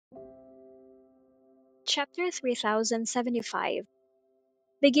Chapter 3075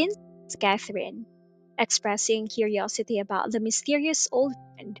 begins with Catherine expressing curiosity about the mysterious old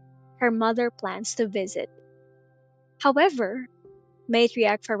friend her mother plans to visit. However,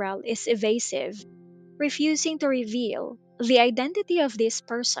 Matriarch Farrell is evasive, refusing to reveal the identity of this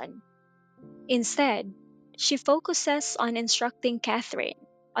person. Instead, she focuses on instructing Catherine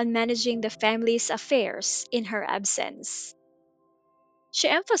on managing the family's affairs in her absence. She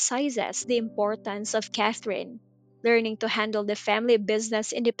emphasizes the importance of Catherine learning to handle the family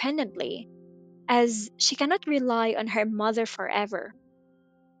business independently, as she cannot rely on her mother forever.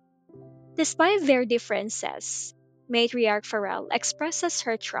 Despite their differences, Matriarch Farrell expresses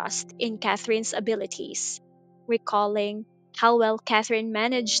her trust in Catherine's abilities, recalling how well Catherine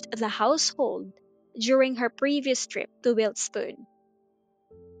managed the household during her previous trip to Wiltspoon.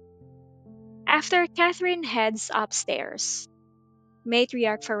 After Catherine heads upstairs,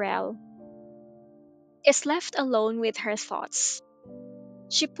 Matriarch Farrell is left alone with her thoughts.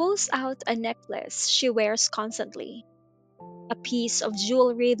 She pulls out a necklace she wears constantly, a piece of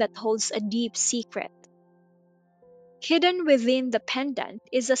jewelry that holds a deep secret. Hidden within the pendant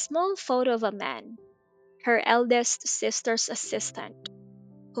is a small photo of a man, her eldest sister's assistant,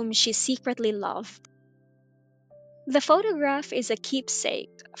 whom she secretly loved. The photograph is a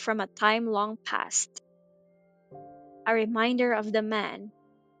keepsake from a time long past, a reminder of the man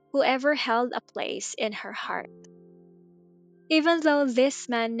who ever held a place in her heart. Even though this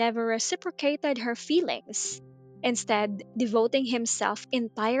man never reciprocated her feelings, instead devoting himself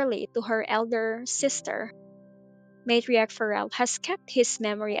entirely to her elder sister, Matriarch Farrell has kept his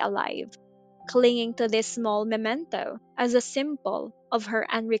memory alive, clinging to this small memento as a symbol of her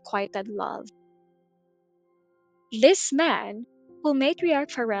unrequited love. This man, who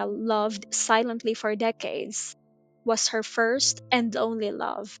Matriarch Farrell loved silently for decades, was her first and only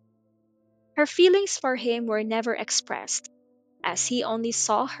love. Her feelings for him were never expressed, as he only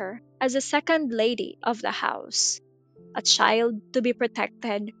saw her as a second lady of the house, a child to be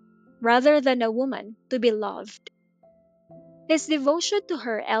protected rather than a woman to be loved. His devotion to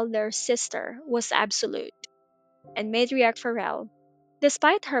her elder sister was absolute, and Matriarch Farrell,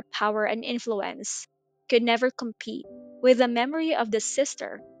 despite her power and influence, could never compete with the memory of the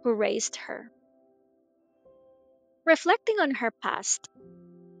sister who raised her. Reflecting on her past,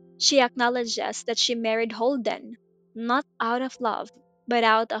 she acknowledges that she married Holden not out of love, but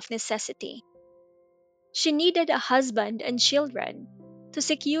out of necessity. She needed a husband and children to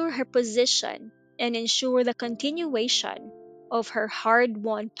secure her position and ensure the continuation of her hard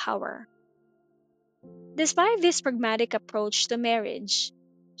won power. Despite this pragmatic approach to marriage,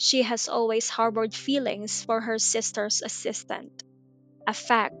 she has always harbored feelings for her sister's assistant, a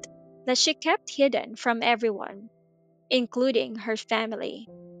fact that she kept hidden from everyone, including her family.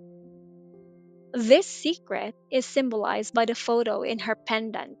 This secret is symbolized by the photo in her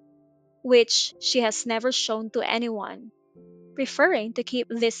pendant, which she has never shown to anyone, preferring to keep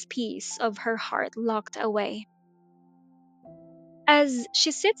this piece of her heart locked away. As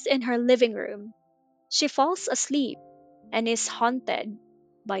she sits in her living room, she falls asleep and is haunted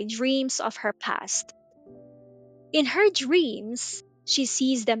by dreams of her past. In her dreams, she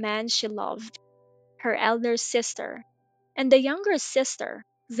sees the man she loved, her elder sister, and the younger sister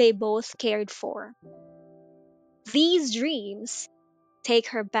they both cared for. These dreams take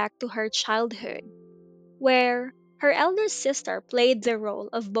her back to her childhood, where her elder sister played the role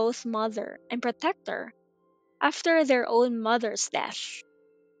of both mother and protector after their own mother's death.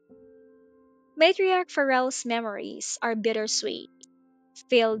 Matriarch Farrell's memories are bittersweet,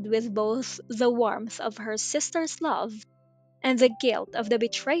 filled with both the warmth of her sister's love and the guilt of the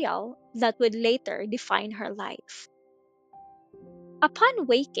betrayal that would later define her life. Upon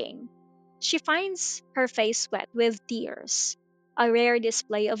waking, she finds her face wet with tears, a rare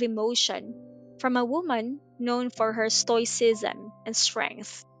display of emotion from a woman known for her stoicism and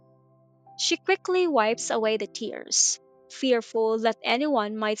strength. She quickly wipes away the tears, fearful that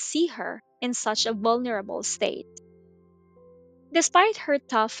anyone might see her in such a vulnerable state. Despite her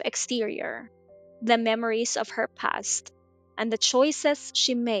tough exterior, the memories of her past and the choices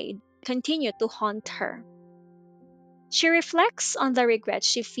she made continue to haunt her. She reflects on the regret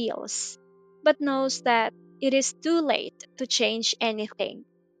she feels, but knows that it is too late to change anything.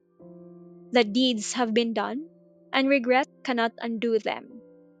 The deeds have been done, and regret cannot undo them.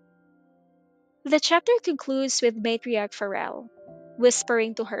 The chapter concludes with Matriarch Farrell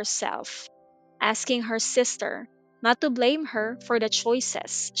whispering to herself, asking her sister not to blame her for the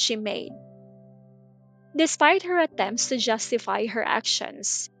choices she made. Despite her attempts to justify her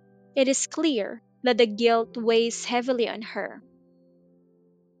actions, it is clear that the guilt weighs heavily on her.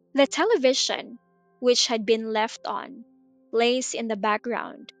 The television, which had been left on, plays in the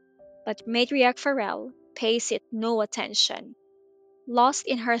background, but Matriarch Farrell pays it no attention, lost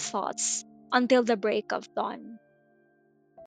in her thoughts until the break of dawn.